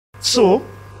So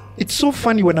it's so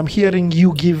funny when I'm hearing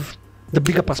you give the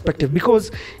bigger perspective,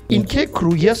 because in K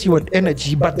Crew, yes, you had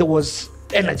energy, but there was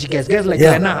energy guys like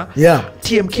Lena,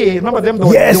 TMK, remember them?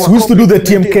 Yes, we used to do the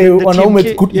TMK on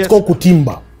TMK, it's called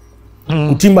Kutimba.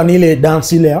 Kutimba nile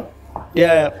dance ile.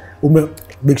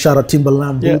 Big shout out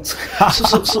Timberland boots.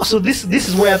 So this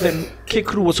is where then K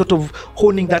Crew was sort of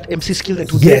honing that MC skill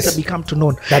that would later become to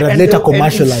known. That had later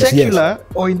commercialized, and in secular,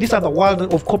 or in this other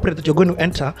world of corporate that you're going to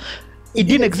enter, it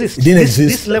didn't exist. It didn't exist.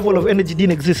 This level of energy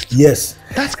didn't exist. Yes.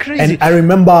 That's crazy. And I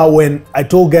remember when I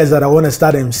told guys that I want to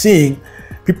start MCing,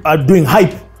 people are doing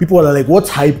hype. People are like, what's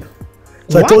hype?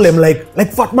 So I told them like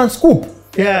Fat Man Scoop.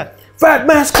 Yeah. Fat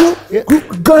Man Scoop. Yeah.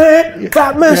 Go ahead.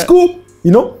 Fat Man Scoop.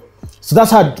 You know? So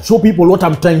that's how I show people what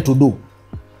I'm trying to do.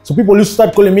 So people used to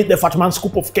start calling me the Fat Man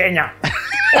Scoop of Kenya.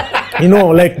 You know,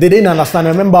 like they didn't understand.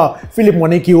 I remember Philip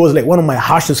Mwaniki was like one of my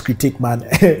harshest critique, man.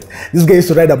 This guy used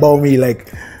to write about me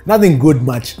like nothing good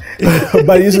much.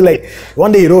 But he used to like,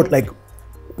 one day he wrote like,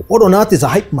 what on earth is a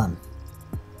hype man?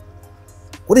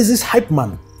 What is this hype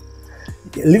man?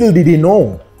 Little did he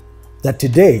know that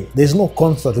today there's no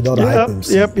concert without a hype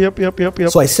MC.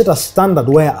 Yep. So I set a standard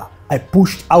where I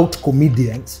pushed out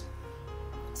comedians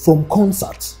from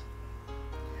concerts.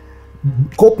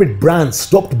 Corporate brands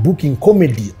stopped booking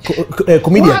comedians.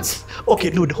 What?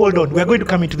 Okay, dude, hold on. We're going to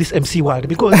come into this MC world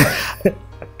because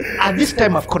at this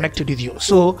time I've connected with you.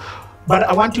 So, but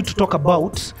I want you to talk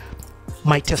about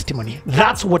My Testimony.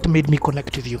 That's what made me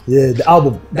connect with you. Yeah, the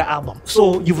album. The album.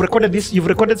 So you've recorded this. You've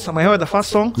recorded Samahewa, the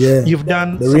first song. Yeah. You've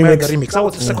done the Samahewa, remix. the remix. That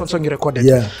was the second song you recorded.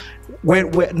 Yeah.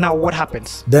 Where now what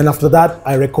happens? Then after that,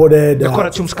 I recorded. The Kora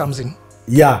Chums comes in.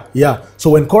 Yeah. So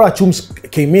when Kora Chums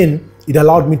came in, it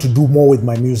allowed me to do more with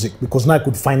my music because now I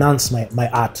could finance my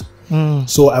art.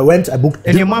 So I booked.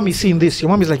 And your mom is seeing this. Your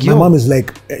mom is like, yo. My mom is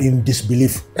like in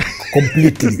disbelief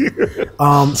completely.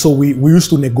 So we used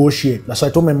to negotiate. So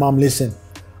I told my mom, listen,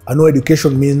 I know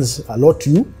education means a lot to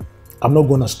you. I'm not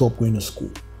going to stop going to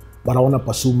school. But I want to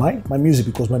pursue my music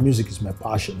because my music is my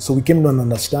passion. So we came to an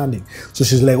understanding. So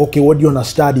she's like, okay, what do you want to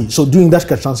study? So during that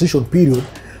transition period,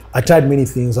 I tried many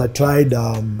things. I tried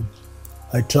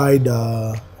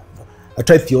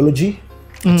theology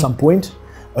at some point.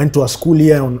 I went to a school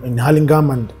here in Hurlingham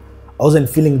and I wasn't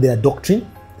feeling their doctrine.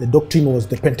 The doctrine was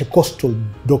the Pentecostal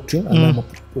doctrine and I'm a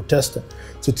Protestant.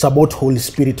 So it's about Holy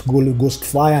Spirit, Holy Ghost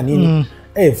fire and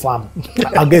hey fam,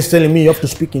 a guy's telling me you have to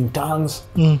speak in tongues.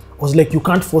 I was like, you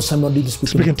can't force somebody to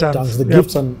speak in tongues. The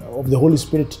gifts of the Holy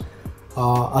Spirit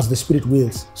as the Spirit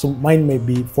wills. So mine may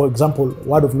be, for example,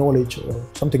 word of knowledge or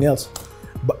something else,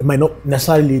 but it might not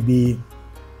necessarily be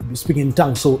speaking in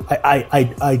tongues. So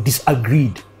I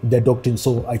disagreed with their doctrine.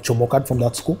 So I chomoked from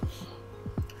that school.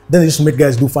 Then they used to make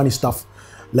guys do funny stuff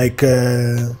like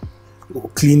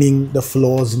cleaning the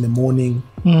floors in the morning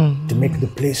to make the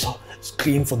place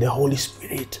clean for the Holy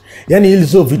Spirit. Yani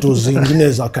hizo vitu zingine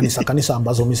za kanisa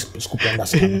ambazo mimi sikupenda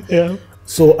sana.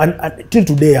 So and till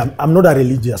today I'm not a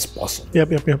religious person.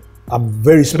 Yep. I'm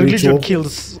very spiritual. Religion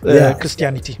kills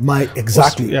Christianity.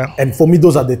 Exactly. And for me,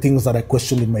 those are the things that I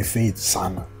questioned in my faith,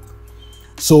 sana.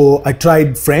 So I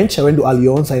tried French. I went to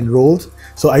Alliance. I enrolled.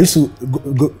 So I used to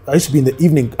be in the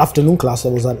evening, afternoon class. I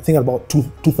was I think about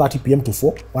 2:30 p.m. to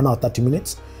 4, 1 hour 30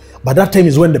 minutes. But that time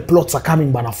is when the plots are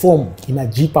coming by a form in a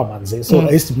jeeper manze. So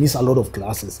I used to miss a lot of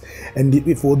classes.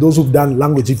 And for those who've done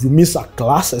language, if you miss a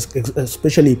class,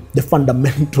 especially the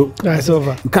fundamental, it's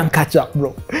over. You can't catch up,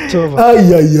 bro. It's over. I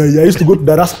used to go to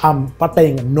the Ras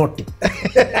pataying and naughty.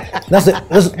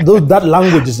 That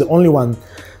language is the only one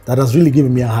that has really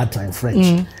given me a hard time,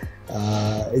 French.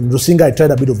 In Rusinga, I tried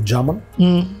a bit of German.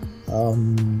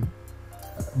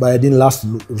 But I didn't last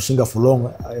Rusinga for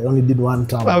long. I only did one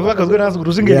term. I was going to ask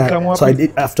Rusinga. So I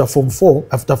did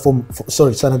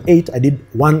standard 8, I did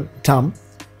one term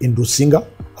in Rusinga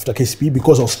after KCP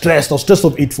because I was stressed. I was stressed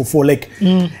of 844. Like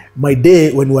my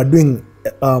day when we were doing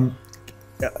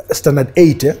standard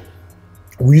 8,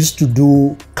 we used to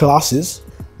do classes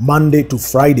Monday to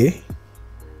Friday.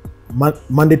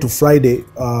 Monday to Friday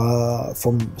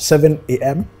from 7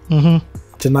 a.m.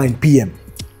 to 9 p.m.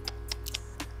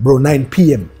 Bro, 9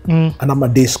 p.m. And I'm a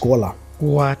day scholar.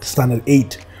 What? Standard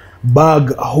 8.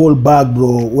 Bag, a whole bag,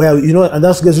 bro. Well, you know, and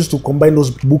that's guys used to combine those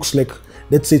books like,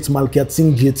 let's say it's Malkiat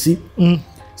Singh GHC.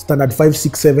 Standard 5,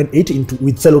 6, 7, 8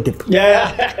 with sellotape.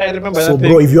 Yeah, I remember so, that. So,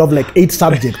 bro, if you have like 8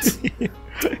 subjects,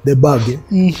 the bag,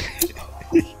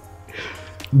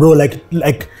 bro, like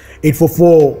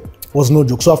 844 was no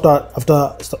joke. So after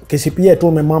KCP, I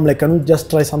told my mom, like, can we just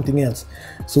try something else?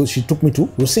 So she took me to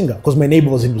Rusinga because my neighbor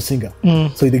was in Rusinga.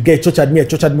 So the guy churched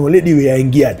me lady we are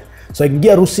in geared. So I can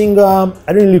gear Rusinga.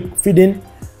 I didn't really fit in.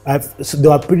 So they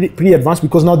were pretty advanced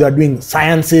because now they are doing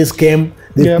sciences, chem,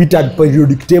 they Yep. repeated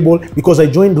periodic table because I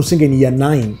joined to sing in year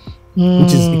 9,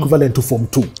 which is equivalent to Form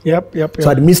 2. Yep. So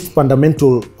I'd missed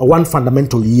one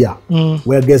fundamental year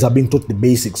where guys are being taught the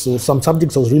basics. So some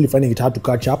subjects I was really finding it hard to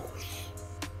catch up.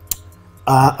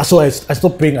 So I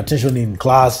stopped paying attention in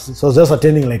class. So I was just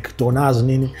attending like Tona's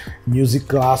music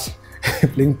class,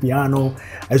 playing piano.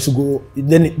 I used to go.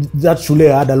 Then that shule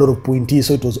had a lot of pointy,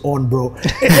 so it was on, bro.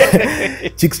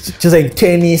 Chicks like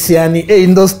tennis, yani. Hey,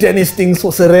 in those tennis things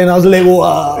for Serena, I was like,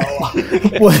 wow,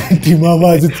 pointy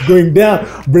mamas, it's going down.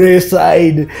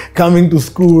 Brayside, coming to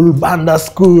school, Banda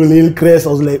School, Hillcrest. I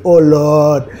was like, oh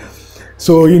Lord.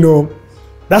 So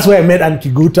that's where I met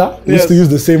Anki Guta. We used to use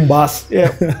the same bus.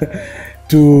 Yeah.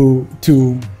 to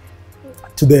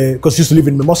the, because she used to live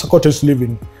in Mimosa Court, used to live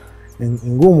in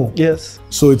Ngumo. Yes.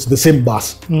 So it's the same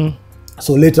bus.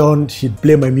 So later on, she'd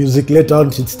play my music. Later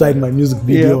on, she'd start my music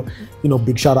video.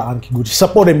 Big shout out Anki Guta. She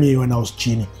supported me when I was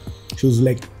chini. She was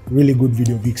like really good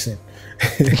video vixen.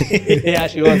 Yeah,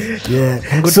 she was.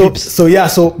 Yeah. Good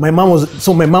So my mom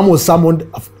was summoned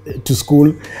to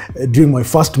school during my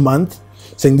first month,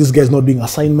 saying this guy's not doing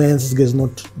assignments, this guy's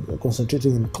not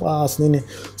concentrating in class.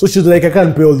 So she's like, I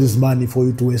can't pay all this money for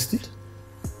you to waste it.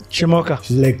 Chimoka.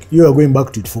 She's like, you are going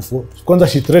back to it for 4. Kwanza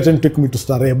she threatened to take me to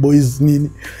Starehe Boys nini.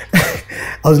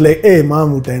 I was like, hey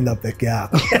mom, utaenda peke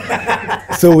yako.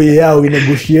 So we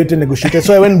negotiated.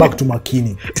 So I went back to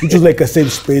Makini, which was like a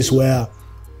safe space where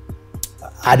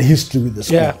I had history with the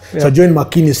school. Yeah. So I joined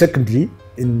Makini secondary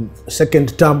in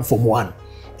second term Form 1.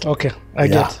 Okay, I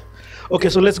get. Okay,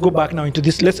 so let's go back now into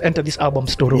this. Let's enter this album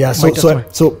story. Yeah,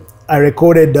 so I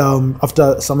recorded,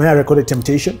 after some year I recorded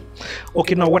Temptation.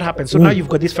 Okay, now what happened? So now you've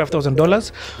got this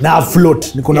 $5,000. Now I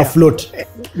float, Nikona float.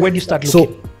 When do you start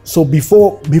looking? So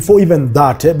before even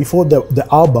that, before the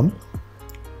album,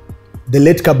 the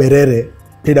late Kaberere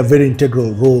played a very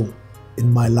integral role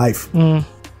in my life.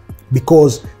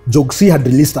 Because Jogsi had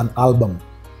released an album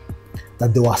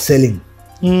that they were selling.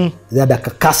 They had a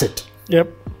cassette. Yep.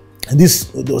 And this,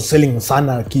 they were selling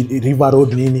Sana, River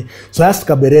Road, Nini. So I asked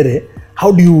Kaberere,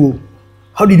 how did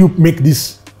you make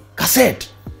this cassette?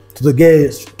 So the guy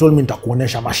told me,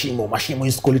 nitakuonesha Mashimo,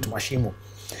 used to call it Mashimo.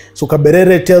 So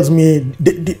Kaberere tells me,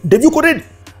 Dave, you ready?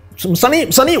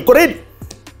 Sunny, you ready?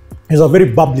 He's a very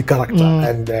bubbly character.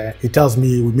 And he tells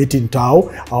me, we meet in Tao.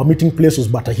 Our meeting place was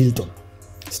Bata Hilton.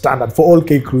 Standard for all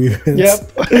K crew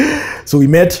events. Yep. So we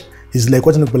met. He's like,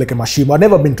 what's like a Mashimo? I'd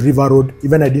never been to River Road,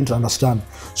 even I didn't understand.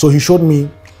 So he showed me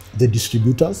the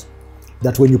distributors,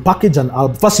 that when you package an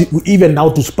album, first, even now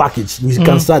to package, we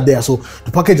can start there. So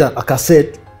to package a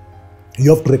cassette,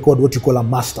 you have to record what you call a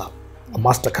master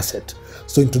cassette.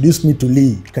 So introduced me to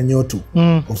Lee Kanyotu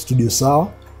of Studio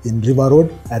Sawa in River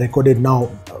Road. I recorded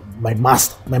now my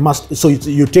master. So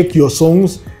you take your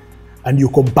songs and you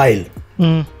compile.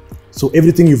 So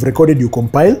everything you've recorded, you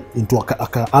compile into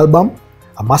a album,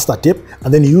 a master tape,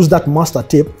 and then you use that master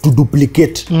tape to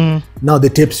duplicate now the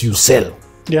tapes you sell.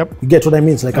 Yep. You get what I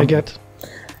mean? It's like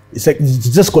it's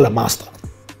just called a master.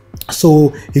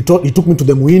 So he took me to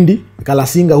the Muindi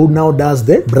Kalasinga, who now does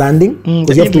the branding.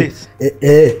 The you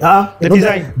have the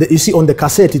design. You see on the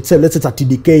cassette itself, let's say it's a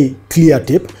TDK clear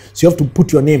tape, so you have to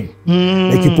put your name.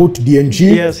 Like you put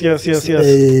DNG. Yes.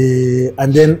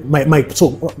 And then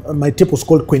my tape was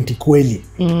called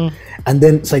Kwentikweli. And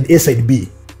then side A, side B.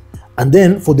 And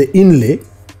then for the inlay,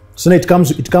 so now it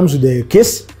comes with the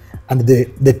case and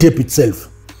the tape itself.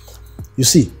 You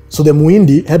see, so the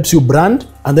Muindi helps you brand,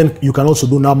 and then you can also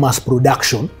do now mass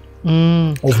production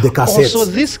of the cassettes. So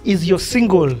this is your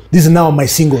single. This is now my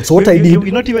single. So what I did,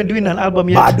 you're not even doing an album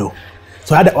yet. Bado.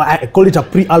 So I call it a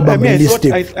pre-album release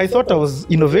tape. I thought I was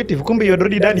innovative. Kumbe you had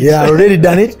already done it. Yeah, I already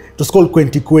done it. It was called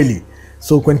Kwentikweli.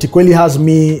 So Kwentikweli has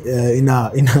me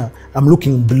I'm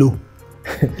looking blue.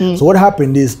 So what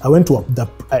happened is I went to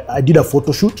I did a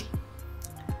photo shoot.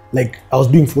 Like I was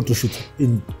doing photo shoot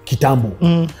in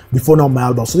Kitambo before now my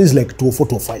album. So this is like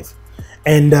 2004-2005.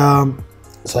 And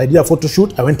so I did a photo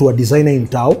shoot. I went to a designer in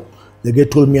Tao. The guy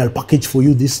told me, I'll package for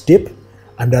you this tape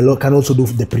and I can also do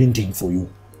the printing for you.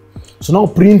 So now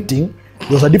printing,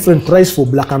 there was a different price for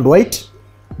black and white.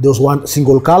 There was one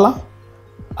single color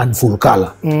and full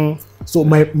color. So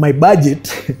my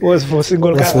budget was for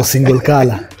single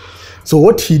color. So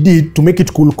what he did to make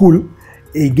it cool,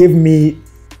 he gave me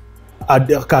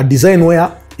a design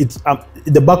where it's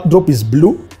the backdrop is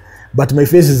blue, but my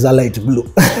face is a light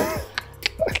blue.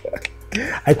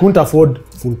 I couldn't afford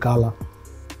full color.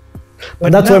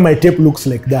 But that's why my tape looks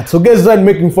like that. So guys started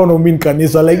making fun of me in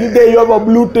Kanisa, like, you have a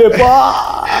blue tape.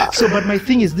 So, but my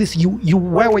thing is this: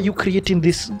 why were you creating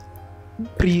this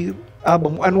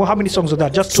album. And how many songs were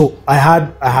that? Just so I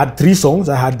had 3 songs.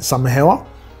 I had Samehewa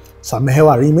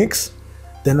remix.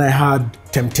 Then I had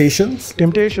Temptation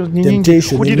Who did you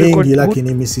record?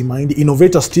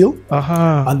 Innovator Still.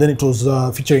 And then it was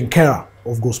featuring Kera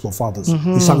of Gospel Fathers.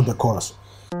 He sang the chorus.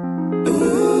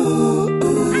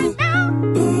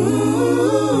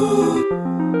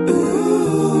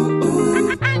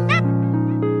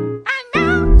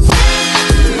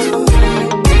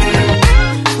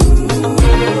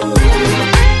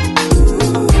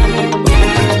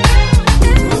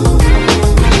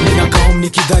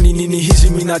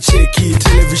 Cheki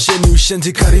televisheni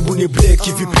ushenzi karibu ni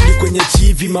breki, vipindi kwenye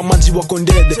TV mamanzi wako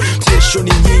ndede, station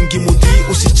nyingi mudhi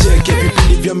usicheke,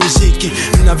 vipindi vya muziki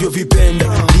ninavyovipenda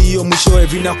ndio mwishowe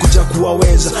vinakuja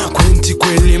kuwaweza kunti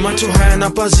kweli, macho hayana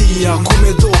pazia,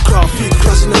 kumedhoka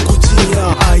fikra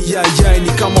zinakutia, ayayay ni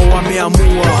kama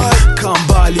wameamua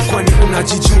kambali, kwani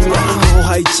unajijua roho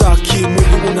haitaki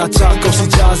mwili unataka,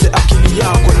 usijaze akili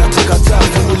yako na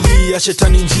takataka, mulia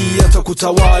shetani njia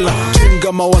atakutawala,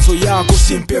 tunga mawazo yako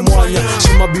simpe mwanya,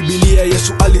 soma Biblia,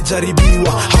 Yesu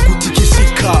alijaribiwa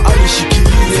hakutikisika,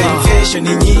 alishikilia. Temptation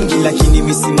ni nyingi lakini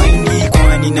misimaindi,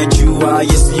 kwani najua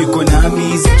Yesu yuko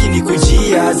nami,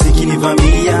 zikinikujia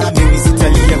zikinivamia mimi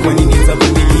sitalia, kwani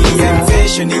nitavumilia.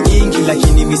 Temptation ni nyingi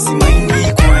lakini misimaindi,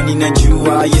 kwani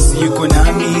najua Yesu yuko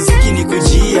nami,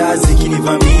 zikinikujia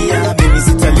zikinivamia mimi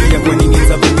sitalia, kwani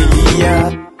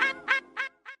nitavumilia.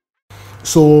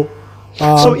 So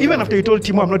even after you told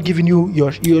Timo, I'm not giving you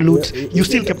your loot, you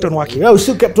still kept on working. Yeah, we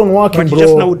still kept on working, but bro. You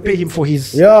just now would pay him for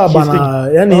his bana,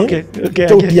 yani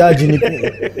chokiaji ni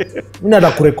mimi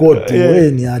nataka kurecord tu,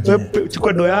 wewe ni aje.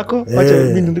 Chukua ndo yako, acha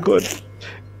mimi ndo record.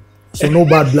 So no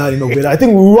bad blood, no bad. I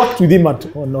think we worked with him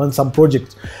on some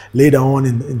projects later on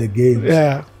in the game.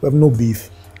 Yeah. We have no beef.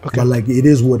 Okay. But like it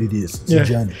is what it is. It's a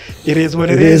journey. It is what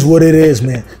it is. It is what it is,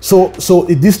 man. So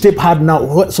this tape had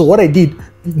now. So what I did,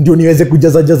 ndio niweze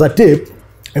kujaza tape,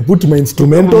 I put my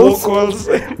instrumentals. Vocals.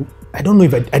 I don't know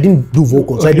if I didn't do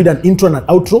vocals. Okay. I did an intro and an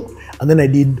outro, and then I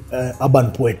did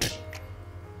urban poetry.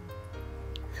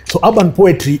 So urban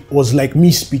poetry was like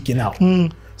me speaking out.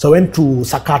 So I went to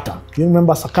Sakata. Do you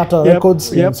remember Sakata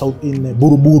Records in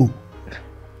Buruburu?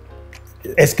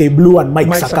 SK Blue and Mike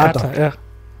Sakata. Yeah.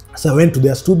 So I went to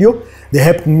their studio. They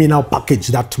helped me now package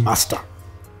that master.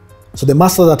 So the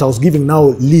master that I was giving now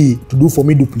Lee to do for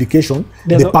me duplication,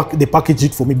 they packaged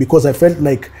it for me because I felt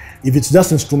like if it's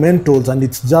just instrumentals and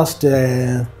it's just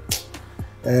and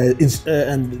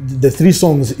the 3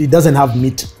 songs, it doesn't have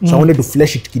meat. So I wanted to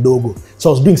flesh it kidogo. So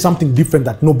I was doing something different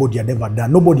that nobody had ever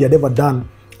done. Nobody had ever done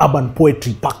urban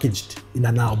poetry packaged in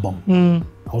an album.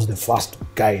 I was the first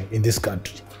guy in this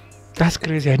country. That's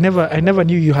crazy. I never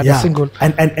knew you had a single.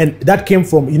 And that came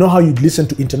from, you know how you'd listen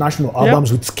to international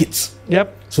albums with skits?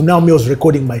 Yep. So now me was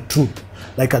recording my truth.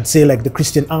 Like I'd say, like the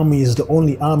Christian army is the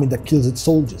only army that kills its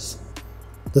soldiers,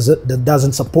 that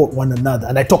doesn't support one another.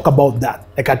 And I talk about that.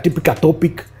 Like I pick a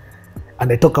topic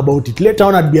and I talk about it. Later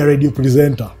on I'd be a radio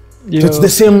presenter. So it's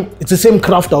the same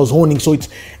craft I was honing. So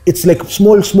it's like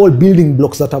small building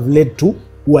blocks that have led to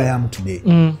who I am today.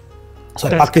 So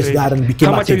I packaged that and became.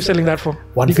 How much are you selling that for?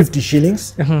 150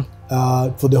 shillings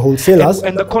for the wholesalers.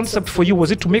 And the concept for you,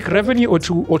 was it to make revenue or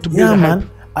to build a hype? Man.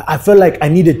 I felt like I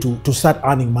needed to start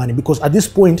earning money because at this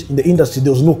point in the industry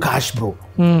there was no cash, bro.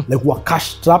 Like we're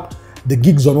cash strapped. The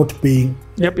gigs are not paying.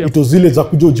 It was zile za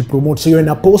kuja ujipromote. So you're in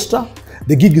a poster.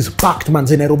 The gig is packed, man.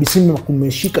 Nairobi cinema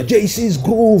kumeshika. JC's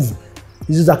Groove.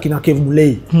 Hizi za kina Kev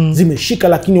Mulei. Zimeshika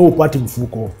lakini wewe upati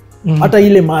mfuko. Hata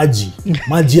ile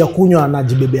maji ya kunywa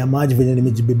anajibebea maji venye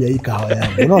nimejibebea hii kahawa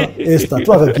yangu. Unaona? Esther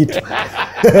tu aka kitu.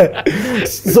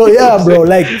 So yeah, bro,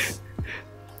 like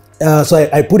so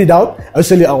I put it out. I used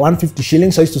to sell it at 150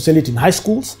 shillings. I used to sell it in high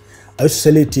schools. I used to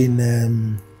sell it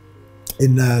in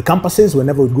campuses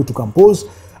whenever we'd go to compose.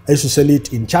 I used to sell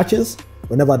it in churches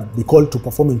whenever I'd be called to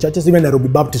perform in churches. Even Nairobi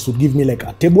Baptist would give me like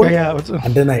a table,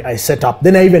 and then I set up.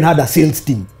 Then I even had a sales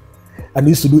team, and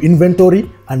we used to do inventory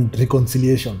and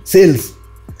reconciliation. Sales.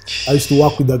 I used to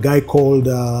work with a guy called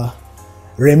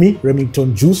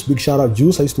Remington Juice. Big shout out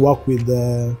Juice. I used to work with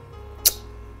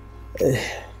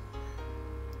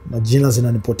Majina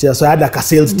zinanipotea. So I had like a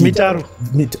sales team.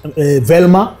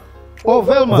 Velma. Oh,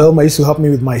 Velma. Velma used to help me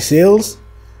with my sales.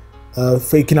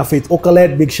 Faith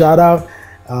Okalet, big shout out.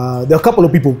 There are a couple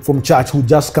of people from church who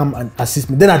just come and assist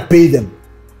me. Then I'd pay them.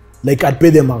 Like I'd pay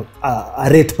them a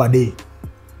rate per day.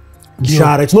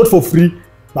 It's not for free.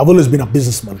 I've always been a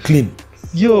businessman, clean.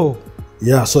 Yo.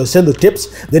 Yeah, so I sell the tapes.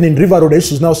 Then in River Road, I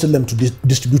used to now sell them to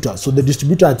distributors. So the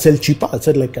distributor I'd sell cheaper. I'd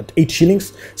sell like at 8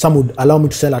 shillings. Some would allow me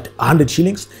to sell at 100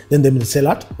 shillings. Then they will sell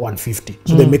at 150.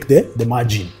 So they make the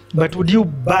margin. But would you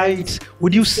buy it?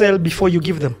 Would you sell before you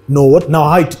give them? No, what now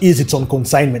how it is, it's on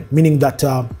consignment, meaning that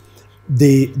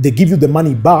they give you the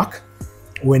money back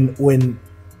when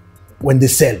they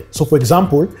sell. So for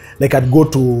example, like I'd go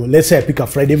to, let's say I pick up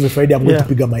Friday, every Friday I'm going to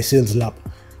pick up my sales lap.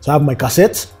 So I have my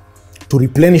cassettes to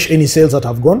replenish any sales that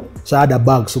have gone. So I had a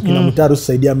bag. So kina mutaru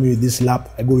saidia me with this lap.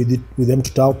 I go with them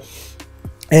to town.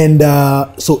 And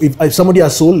so if somebody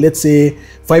has sold, let's say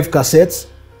 5 cassettes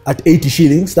at 80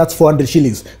 shillings, that's 400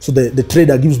 shillings. So the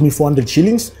trader gives me 400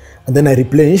 shillings, and then I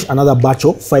replenish another batch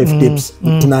of 5 tapes.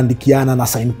 Tunaandikiana na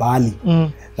sign pahali.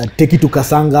 I take it to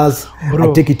Kasanga's.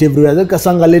 I take it everywhere. Then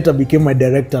Kasanga later became my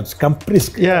director at Camp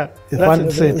Prisk. Yeah,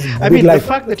 that's insane. I mean, the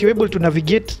fact that you're able to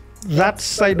navigate that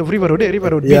side of River Road,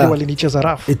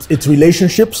 it's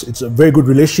relationships. It's a very good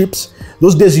relationships.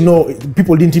 Those days, you know,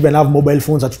 people didn't even have mobile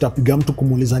phones. Hatutapiga mtu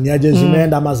kumulizaniaje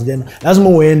zimeenda ama zijana. Lazima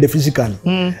uende physically.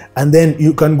 And then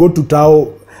you can go to Tao,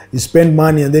 you spend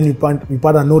money, and then you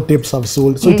find no tapes have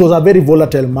sold. So it was a very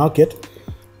volatile market.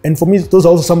 And for me, those are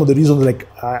also some of the reasons like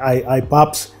I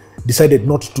perhaps decided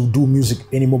not to do music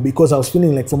anymore, because I was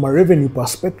feeling like from a revenue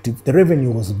perspective, the revenue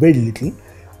was very little.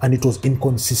 And it was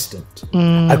inconsistent.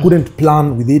 I couldn't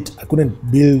plan with it. I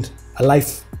couldn't build a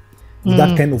life with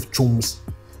that kind of chums.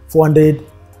 400,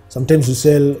 sometimes you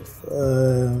sell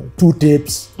 2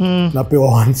 tapes, napewa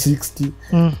 160.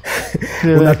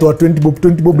 Unatoa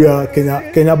 20 bob ya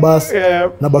Kenya bus,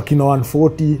 nabaki na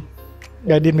 140.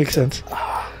 Yeah, it did make sense.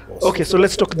 Okay, so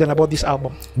let's talk then about this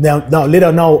album.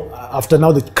 After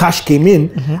the cash came in,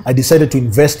 I decided to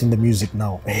invest in the music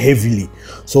now heavily.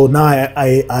 So now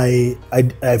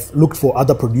I've looked for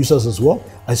other producers as well.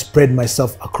 I spread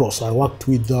myself across. I worked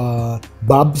with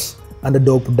Babs,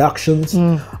 Underdog Productions.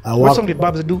 What song did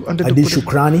Babs do? I did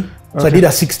Shukrani. So I did a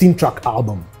 16-track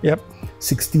album. Yep.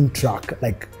 16-track,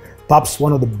 like perhaps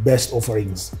one of the best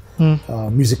offerings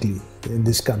musically in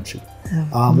this country.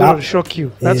 That will shock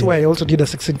you. That's why I also did a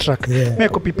 16-track. I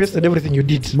copy pasted everything you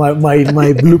did. My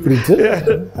blueprint.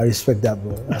 I respect that,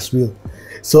 bro. That's real.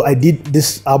 So I did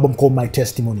this album called My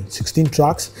Testimony, 16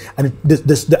 tracks, and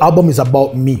the album is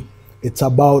about me. It's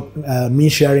about me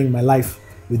sharing my life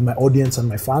with my audience and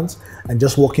my fans, and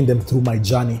just walking them through my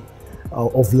journey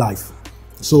of life.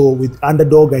 So with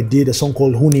Underdog, I did a song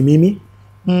called Huni Mimi.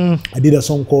 I did a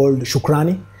song called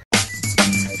Shukrani.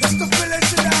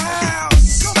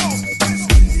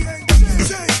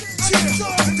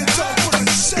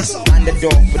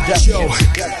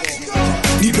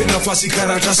 Nipe nafasi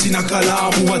karatasi na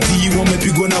kalamu, wadhi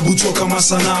wamepigwa na buto kama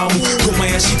sanamu. Ngoma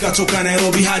ya shika toka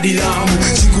Nairobi hadi Lamu,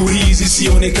 siku hizi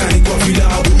sionekani kwa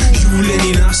vilabu. Yule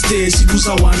ni naste, siku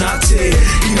za wanate,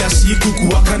 kila siku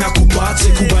kuwaka na kupate.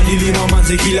 Kubadili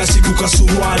mamanze kila siku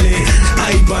kasuruale,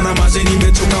 aibana maze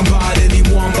nimetoka mbale. Ni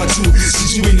mwamba tu,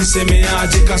 sijui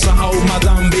nisemeaje, kasahau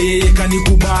madhambi.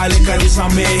 Kanikubale,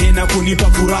 kanisamehe na kunipa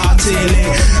furaha tele.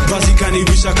 Basi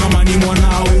kanibisha kama ni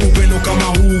mwanawe, upendo kama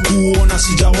huu kuona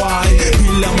sijawahi.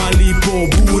 Bila malipo,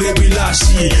 bure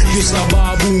bilashi, ndio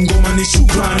sababu ngoma ni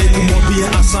shukrani.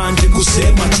 Kumwambia asante,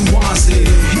 kusema tuwaze.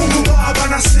 Mungu Baba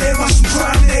nasema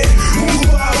shukrani, Mungu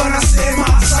Baba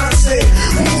nasema asante,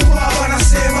 Mungu Baba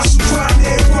nasema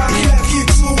shukrani kwa kila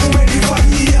kitu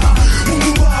umenifanyia.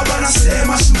 Mungu Baba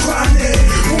nasema shukrani,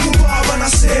 Mungu Baba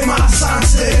nasema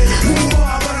asante, Mungu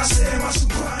Baba nasema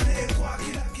shukrani kwa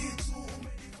kila kitu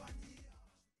umenifanyia.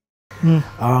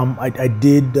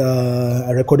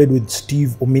 I recorded with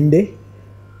Steve Ominde.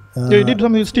 You did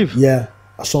something with Steve? Yeah,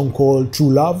 a song called True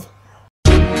Love.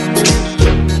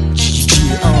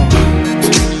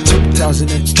 2000,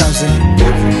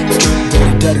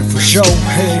 daddy for show.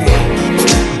 Hey,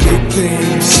 big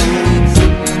things.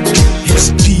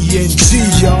 It's DNG,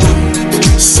 yo.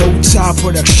 So top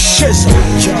of the shizzle,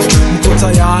 yo. Mko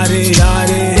tayari,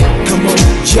 come on,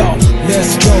 yo,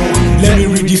 let's go. Let me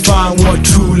redefine what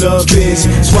true love is.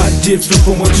 It's quite different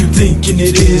from what you're thinking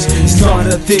it is. It's not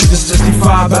a thing that's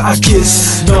justified by a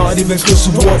kiss. Not even close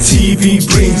to what TV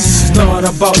brings. It's not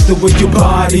about the way your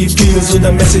body feels, or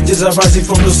the messages arising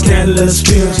from those scandalous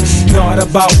films. It's not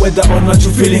about whether or not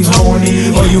you're feeling horny,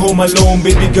 or you home alone,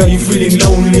 baby girl, you're feeling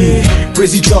lonely.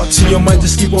 crazy thoughts in your mind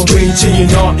just keep on raging. You're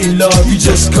not in love, you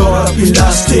just caught up in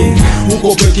lasting.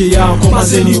 Uko peke yako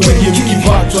mazeni wengi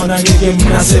mkipatwa na nyege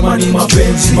mnasema ni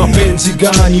mapenzi. Mapenzi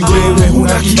gani wewe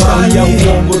huna kibali ya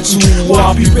uongo tu,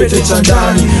 wapi pete cha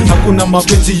ndani? Hakuna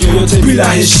mapenzi yoyote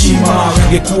bila heshima,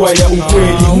 ungekuwa ya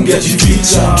ukweli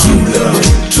ungejificha.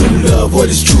 True love,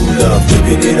 what is true love?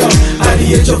 Giving it up at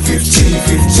the age of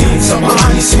 15.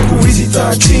 Samahani siku hizi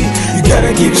 30. You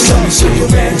gotta give something so your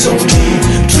man's on me.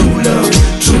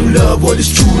 True love, what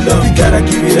is true love? You gotta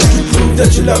give it up to prove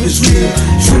that your love is real.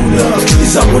 True love,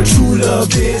 is that what true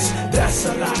love is? That's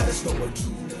a lie, that's not what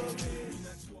true love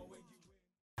is.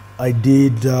 I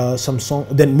did some song.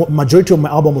 Then majority of my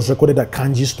album was recorded at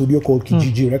Kanji's studio called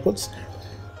Kijiji Records.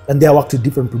 And there I worked with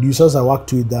different producers. I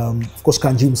worked with, of course,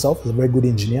 Kanji himself, is a very good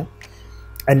engineer.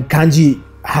 And Kanji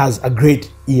has a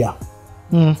great ear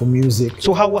for music.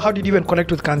 So how did you even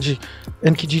connect with Kanji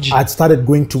and Kijiji? I'd started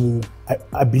going to,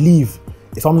 I believe,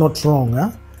 if I'm not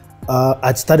wrong,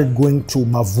 I'd started going to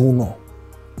Mavuno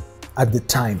at the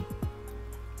time.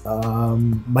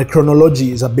 My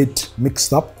chronology is a bit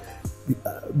mixed up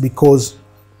because,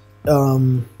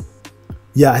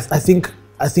 yeah, I think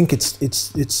it's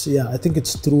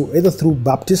through either through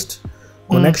Baptist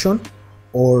connection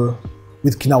or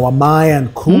with Kinawamai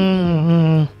and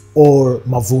crew or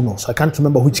Mavuno. So I can't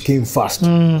remember which came first.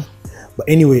 But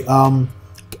anyway,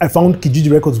 I found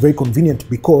Kijiji Records very convenient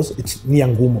because it's near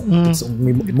Ngumo. It's on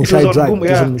Mushai Drive. Ngumo,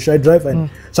 It was on Mushai Drive, and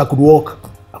so I could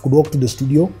walk to the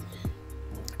studio.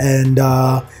 And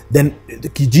then the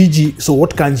Kijiji. So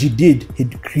what Kanji did,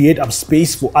 he'd create a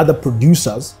space for other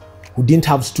producers who didn't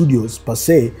have studios per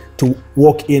se to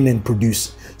walk in and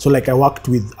produce. So like I worked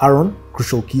with Aaron,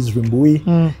 Crucial Keys Rimbui.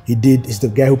 He's the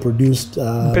guy who produced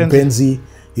Penzi.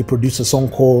 He produced a song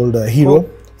called Hero.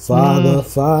 Father,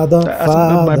 Father.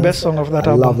 My best song of that album.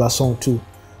 I album. love that song too.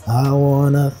 I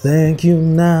wanna thank you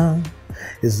now.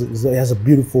 He has a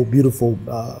beautiful,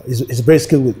 he's very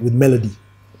skilled with melody.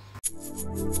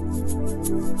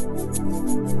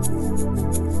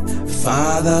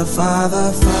 Father,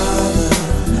 Father, Father,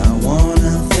 I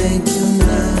wanna thank you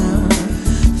now.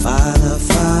 Father,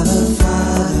 Father,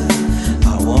 Father,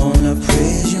 I wanna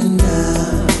praise you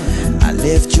now. I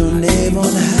lift your name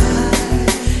on high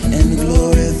and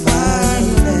glorify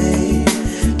your name.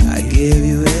 I give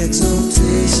you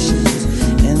exaltations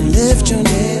and lift your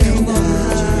name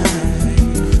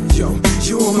high. Yo,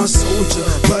 you're my soldier,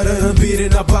 but I'm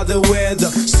beaten up by the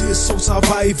weather. Still so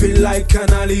surviving like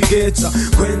an alligator.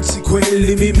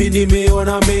 Kweli mimi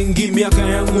nimeona mengi, miaka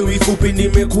yangu mifupi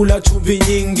nimekula chumvi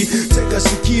nyingi. Teka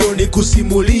sikio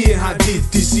nikusimulie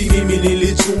hadithi, si mimi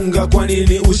nilitunga kwa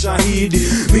nini ushahidi.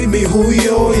 Mimi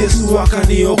huyo Yesu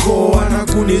akaniokoa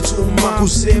na kunituma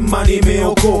kusema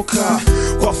nimeokoka.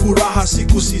 Kwa furaha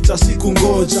siku sita siku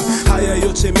ngoja, haya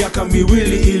yote miaka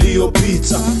miwili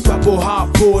iliyopita. Papo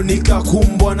hapo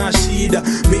nikakumbwa na shida,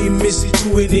 mimi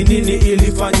sijui ni nini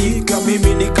ilifanyika.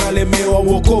 Mimi nikalemewa,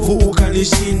 wokovu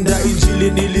ukanishinda.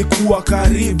 Injili nilikuwa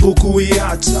karibu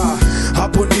kuiacha,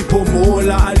 hapo ndipo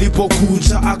Mola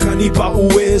alipokuja akanipa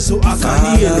uwezo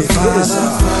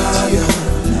akanielekeza.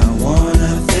 I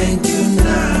wanna thank you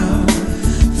now.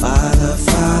 Father,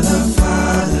 Father,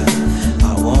 Father,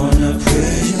 I wanna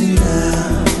praise you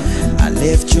now. I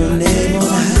lift your name on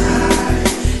high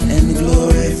and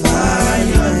glorify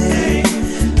your name.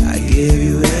 I give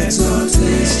you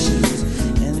exaltations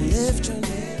and lift your name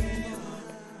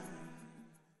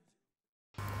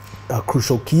on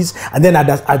Crucial Keys, and then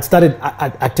I'd started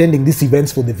attending these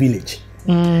events for the village.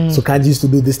 So Kanji used to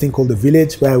do this thing called the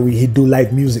village where he'd do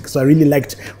live music. So I really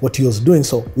liked what he was doing.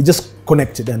 So we just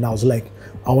connected, and I was like,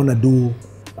 I want to do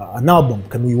an album.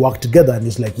 Can we work together? And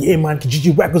he's like, yeah, man,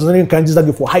 Kijiji Records. And then Kanji's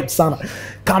like, for hype sana,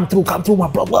 come through, my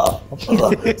brother.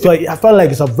 So I felt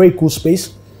like it's a very cool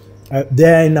space.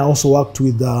 Then I also worked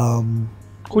with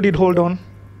Who did Hold On?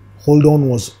 Hold On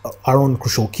was Aaron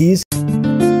Crucial Keys.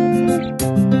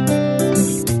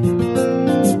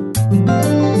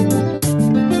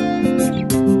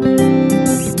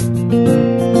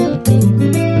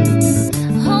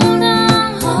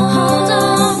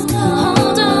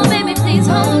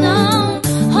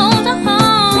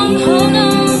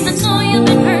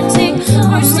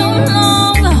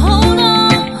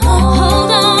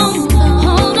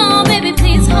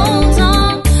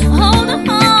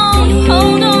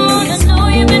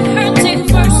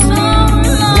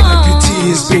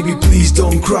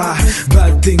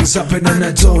 Bad things happen and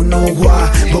I don't know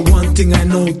why, but one thing thing I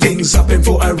know, things happen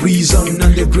for a reason.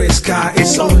 And the gray sky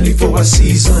is only for a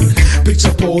season.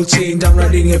 Picture Paul chained and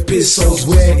writing epistles.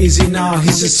 Where is he now?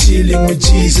 He's just chilling with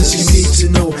Jesus. You need to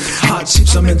know,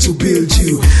 hardships are meant to build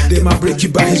you. They might break you,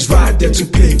 but he's right there to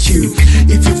pick you.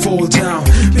 If you fall down,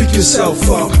 pick yourself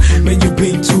up. Man, you've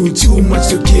been through too much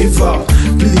to give up.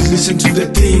 Please listen to the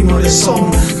theme of the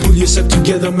song. Pull yourself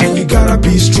together, man, you gotta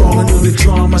be strong. I know the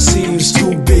drama seems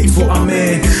too big for a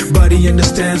man, but he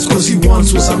understands cause he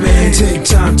once was a man. Take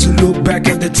time to look back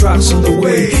at the tracks on the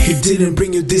way. He didn't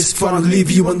bring you this far and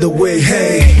leave you on the way.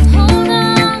 Hey, Hold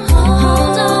on,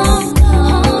 hold on,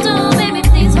 hold on, baby,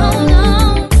 please hold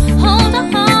on, hold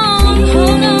on,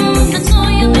 hold on. I know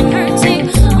you've been hurting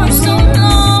for so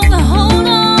long, but hold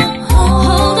on,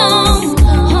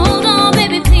 hold on,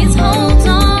 baby, please hold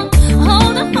on,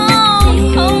 hold on,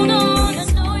 hold on. I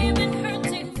know you've been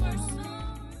hurting for so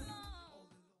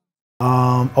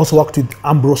long. Also worked with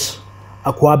Ambrose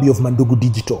Akwabi of Mandugu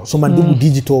Digital. So Mandugu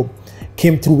Digital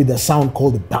came through with a sound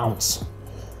called the bounce.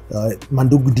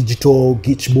 Mandugu Digital,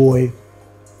 Gitch Boy,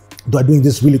 they are doing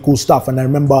this really cool stuff. And I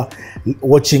remember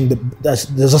watching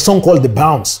there's a song called The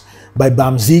Bounce by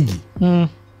Bamzigi.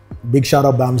 Big shout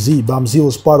out Bamzi. Bamzi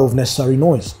was part of Necessary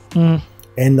Noise. And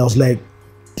I was like,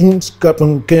 and I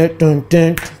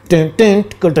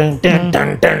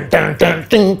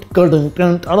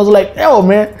was like, yo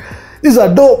man, this is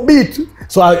a dope beat.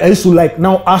 So I used to like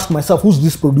now ask myself, who's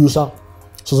this producer?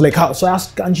 So I was like, how? So I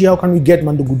asked Kanji, how can we get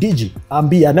Mandugu Digi?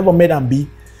 Ambi, I never met Ambi.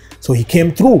 So he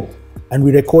came through and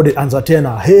we recorded Anza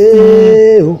Tena.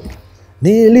 Hey,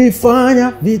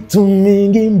 nilifanya vitu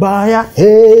mingi mbaya.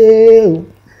 Hey,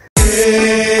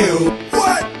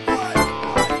 what?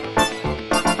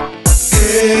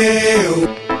 Hey,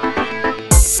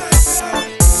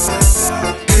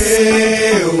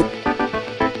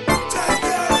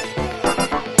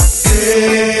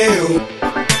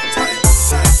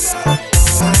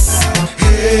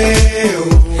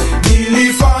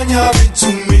 nilifanya vitu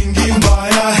mingi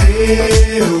mbaya,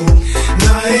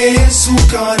 na Yesu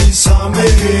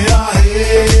kanisamehea.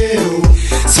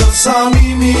 Sasa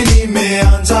mimi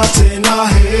nimeanza tena.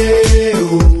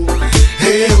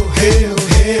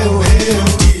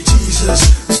 Dear Jesus,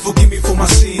 forgive me for my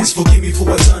sins, forgive me for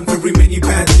what I've done, very many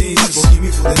bad things. Forgive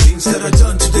me for the things that I've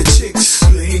done to the chicks,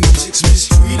 playing the chicks,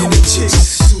 mistreating the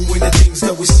chicks, doing the things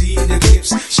that we see in the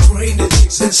clips, straying the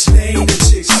chicks and slaying the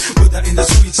chicks, whether in the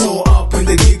streets or up in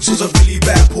the gigs. Was a really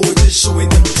bad boy, just showing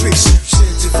them the tricks.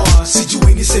 Sentify,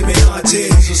 sijuini semeaje,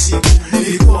 hizo siku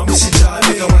nilikuwa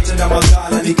misijali, kawatenda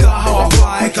magala nikaha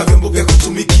hawafai, kavyombo vya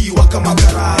kutumikiwa kama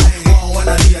karai. Wao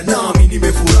wanalia nami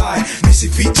nimefurahi,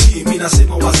 misifichi mimi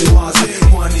nasema waze waze,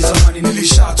 kwani zamani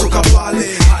nilishatoka pale,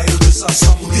 hayo yote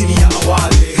sasa mudhini ya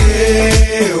awale.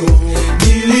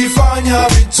 Nilifanya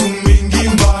vitu mingi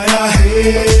mbaya,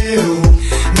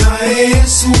 na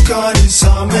Yesu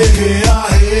kanisamehea.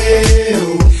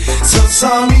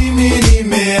 Sasa mimi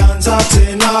nimeanza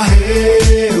tena.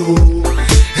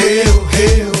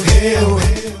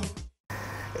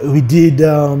 we did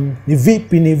ni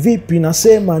vipi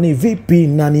nasema ni vipi,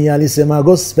 nani alisema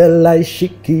gospel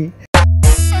haishiki.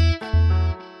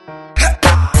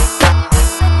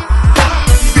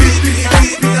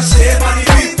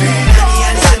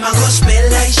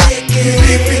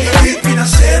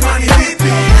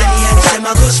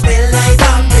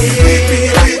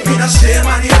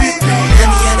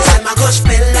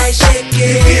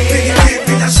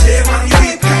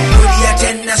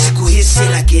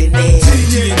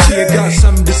 DNG got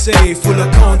something to say, full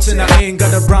of content, I ain't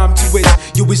got a rhyme to it.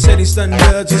 You be setting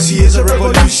standards, this year's a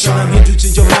revolution. I'm here to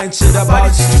change your mindset about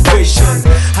the situation.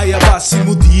 Haya basi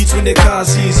mudhi twende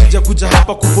kazi, sija kuja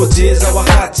hapa kupoteza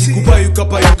wakati,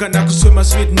 kupayuka na kuswema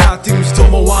sweet nothing,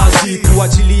 mstomo wazi,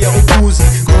 kuachilia upuzi,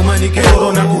 ngoma ni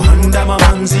kero na kuhanda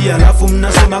mamanzi, alafu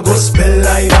mnasema gospel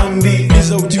haibambi.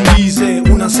 Niza ujiulize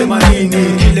unasema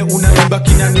nini, kile unaimba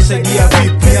kinanisaidia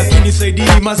vipi?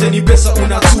 Akinisaidii mazeni pesa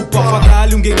unatupa,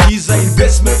 fadhali ungeingiza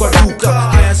investment kwa duka.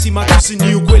 Haya si matusi,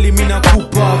 ni ukweli mimi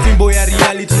nakupa, fimbo ya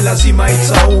reality lazima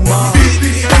itauma.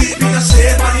 Vipi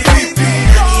nasema ni vipi,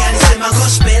 nani alisema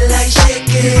gospel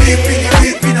haishiki?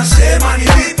 Vipi nasema ni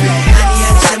vipi, nani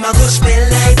alisema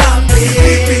gospel haibambi?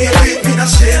 Vipi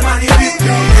nasema ni vipi,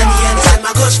 nani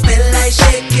alisema gospel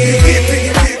haishiki?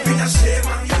 Vipi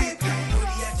nasema ni vipi,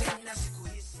 rudia tena siku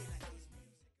hizi.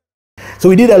 So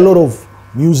we did a lot of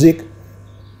music.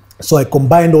 So I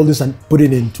combined all this and put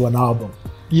it into an album.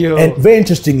 Yo. And very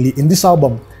interestingly, in this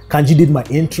album, Kanji did my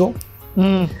intro.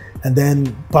 And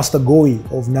then Pastor Goi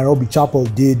of Nairobi Chapel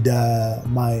did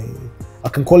I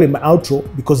can call it my outro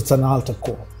because it's an altar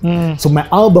call. So my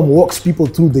album walks people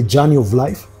through the journey of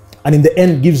life, and in the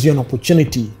end gives you an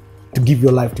opportunity to give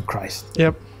your life to Christ.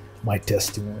 Yep. My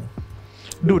testimony.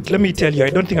 Dude, let me tell you, I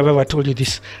don't think I've ever told you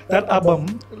this. That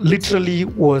album literally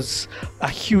was a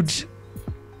huge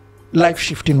life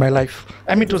shift in my life.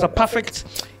 I mean, it was a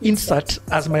perfect insert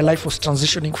as my life was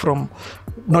transitioning from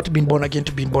not being born again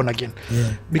to being born again.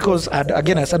 Yeah. Because I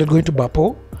started going to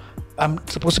Bapo. I'm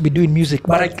supposed to be doing music,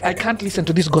 but I can't listen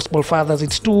to these gospel fathers.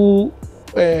 It's too,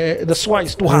 the swa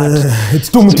is too hard. It's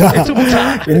too much.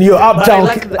 And you're uptown,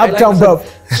 uptown, bro.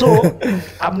 So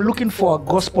I'm looking for a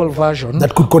gospel version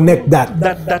that could connect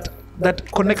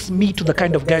that connects me to the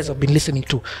kind of guys I've been listening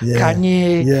to. Yeah.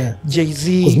 Kanye, Yeah.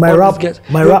 Jay-Z. 'Cause my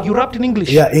rap, you rapped in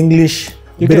English. Yeah, English,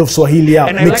 You bit get- of Swahili,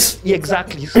 and I mix. liked,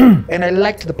 exactly. And I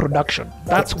liked the production.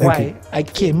 That's Thank why you. I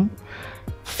came,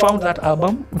 found that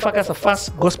album. In fact, that's the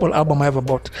first gospel album I ever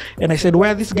bought. And I said,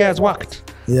 where this guy has worked,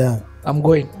 Yeah, I'm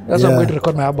going. That's why I'm Yeah. going to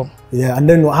record my album. yeah. And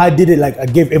then I did it like I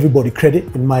gave everybody credit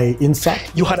in my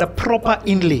insight. You had a proper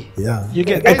inlay. Yeah. You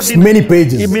get Many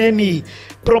pages. Many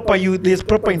proper. There's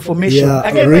proper information. Yeah,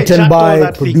 Again, written Jack, all by,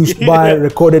 that thing. produced by,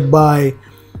 recorded by,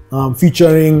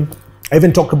 featuring. I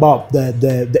even talked about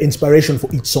the inspiration for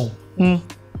each song.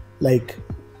 Like,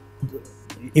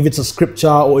 if it's a scripture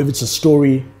or if it's a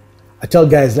story, I tell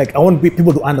guys, like, I want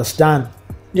people to understand,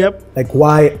 Yep. like,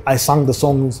 why I sang the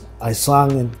songs I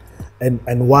sang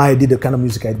and why I did the kind of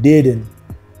music I did and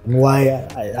why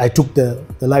I took the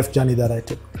life journey that I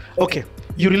took. Okay.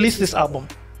 You released this album.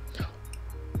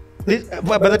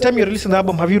 By the time you released the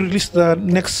album, have you released the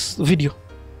next video,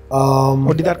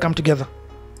 or did that come together?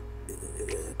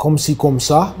 Comme ci, comme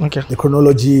ça. Okay. The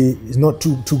chronology is not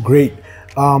too great.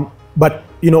 But,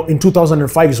 you know, in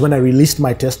 2005 is when I released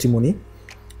my testimony.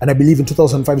 And I believe in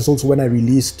 2005 is also when I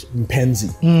released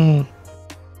Mpenzi.